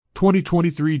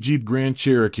2023 Jeep Grand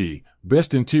Cherokee,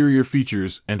 best interior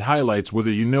features and highlights. Whether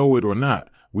you know it or not,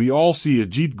 we all see a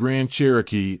Jeep Grand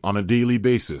Cherokee on a daily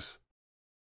basis.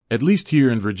 At least here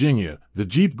in Virginia, the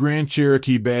Jeep Grand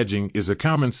Cherokee badging is a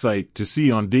common sight to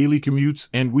see on daily commutes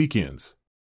and weekends.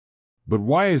 But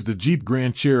why is the Jeep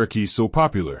Grand Cherokee so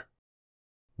popular?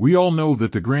 We all know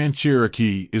that the Grand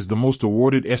Cherokee is the most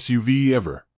awarded SUV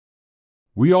ever.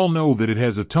 We all know that it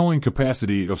has a towing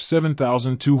capacity of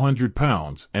 7,200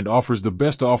 pounds and offers the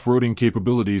best off-roading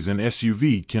capabilities an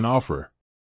SUV can offer.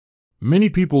 Many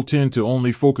people tend to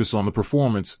only focus on the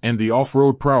performance and the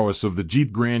off-road prowess of the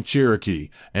Jeep Grand Cherokee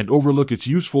and overlook its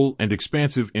useful and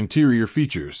expansive interior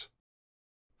features.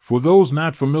 For those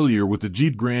not familiar with the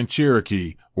Jeep Grand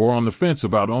Cherokee or on the fence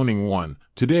about owning one,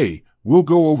 today, we'll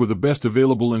go over the best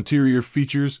available interior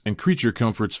features and creature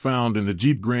comforts found in the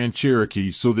Jeep Grand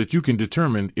Cherokee so that you can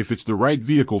determine if it's the right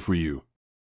vehicle for you.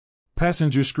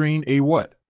 Passenger screen.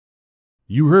 What?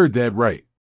 You heard that right.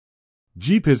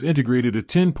 Jeep has integrated a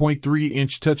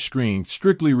 10.3-inch touchscreen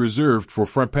strictly reserved for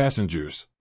front passengers.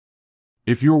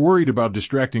 If you're worried about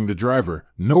distracting the driver,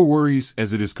 no worries,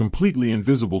 as it is completely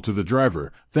invisible to the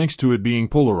driver, thanks to it being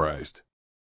polarized.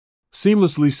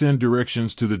 Seamlessly send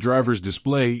directions to the driver's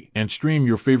display and stream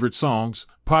your favorite songs,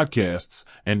 podcasts,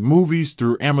 and movies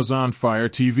through Amazon Fire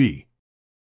TV.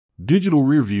 Digital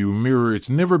rearview mirror. It's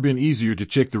never been easier to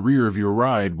check the rear of your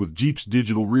ride with Jeep's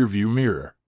digital rearview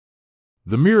mirror.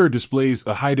 The mirror displays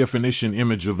a high-definition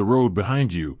image of the road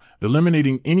behind you,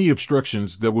 eliminating any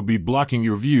obstructions that would be blocking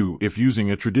your view if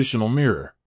using a traditional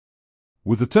mirror.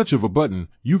 With a touch of a button,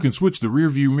 you can switch the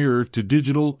rearview mirror to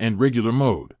digital and regular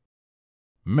mode.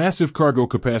 Massive cargo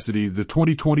capacity. The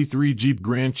 2023 Jeep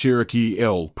Grand Cherokee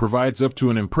L provides up to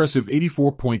an impressive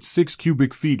 84.6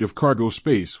 cubic feet of cargo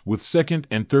space with second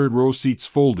and third row seats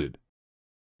folded.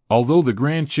 Although the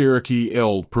Grand Cherokee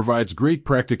L provides great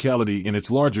practicality in its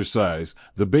larger size,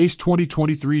 the base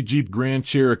 2023 Jeep Grand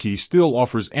Cherokee still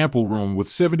offers ample room with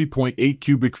 70.8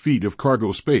 cubic feet of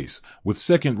cargo space, with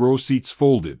second row seats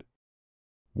folded.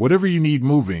 Whatever you need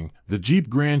moving, the Jeep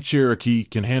Grand Cherokee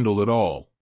can handle it all.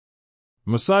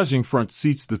 Massaging front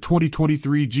seats. The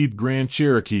 2023 Jeep Grand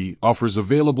Cherokee offers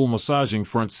available massaging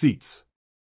front seats.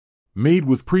 Made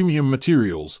with premium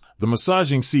materials, the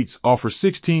massaging seats offer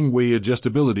 16-way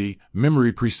adjustability,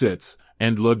 memory presets,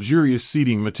 and luxurious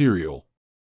seating material.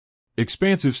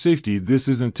 Expansive safety. This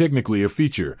isn't technically a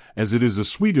feature, as it is a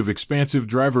suite of expansive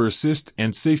driver assist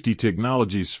and safety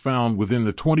technologies found within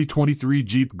the 2023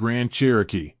 Jeep Grand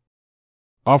Cherokee.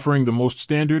 Offering the most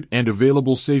standard and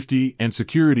available safety and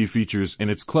security features in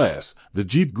its class, the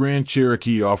Jeep Grand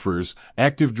Cherokee offers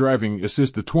Active Driving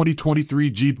Assist. The 2023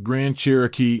 Jeep Grand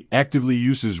Cherokee actively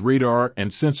uses radar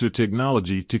and sensor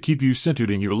technology to keep you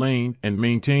centered in your lane and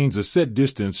maintains a set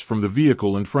distance from the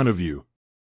vehicle in front of you.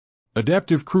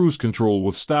 Adaptive Cruise Control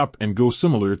with Stop and Go.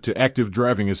 Similar to Active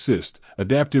Driving Assist,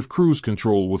 Adaptive Cruise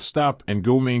Control with Stop and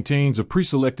Go maintains a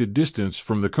pre-selected distance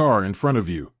from the car in front of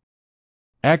you.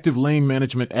 Active Lane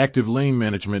Management. Active Lane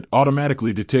Management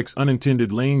automatically detects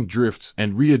unintended lane drifts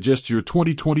and readjusts your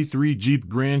 2023 Jeep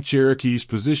Grand Cherokee's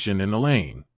position in the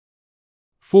lane.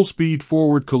 Full speed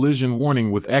forward collision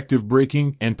warning with active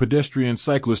braking and pedestrian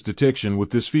cyclist detection. With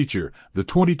this feature, the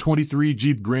 2023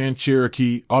 Jeep Grand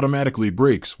Cherokee automatically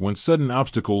brakes when sudden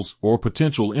obstacles or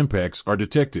potential impacts are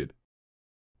detected.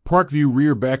 Park View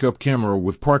Rear Backup Camera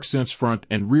with Park Sense Front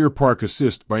and Rear Park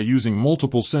Assist. By using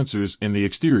multiple sensors in the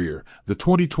exterior, the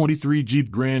 2023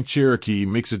 Jeep Grand Cherokee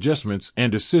makes adjustments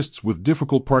and assists with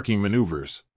difficult parking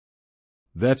maneuvers.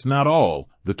 That's not all.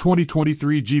 The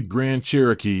 2023 Jeep Grand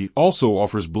Cherokee also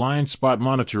offers blind spot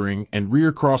monitoring and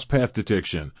rear cross path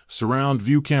detection, surround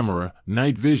view camera,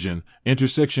 night vision,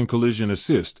 intersection collision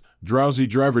assist, drowsy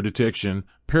driver detection,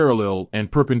 parallel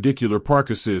and perpendicular park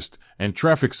assist, and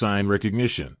traffic sign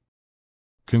recognition.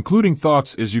 Concluding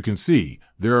thoughts. As you can see,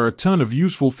 there are a ton of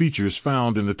useful features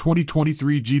found in the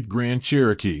 2023 Jeep Grand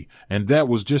Cherokee, and that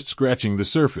was just scratching the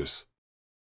surface.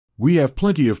 We have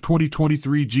plenty of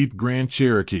 2023 Jeep Grand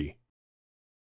Cherokee.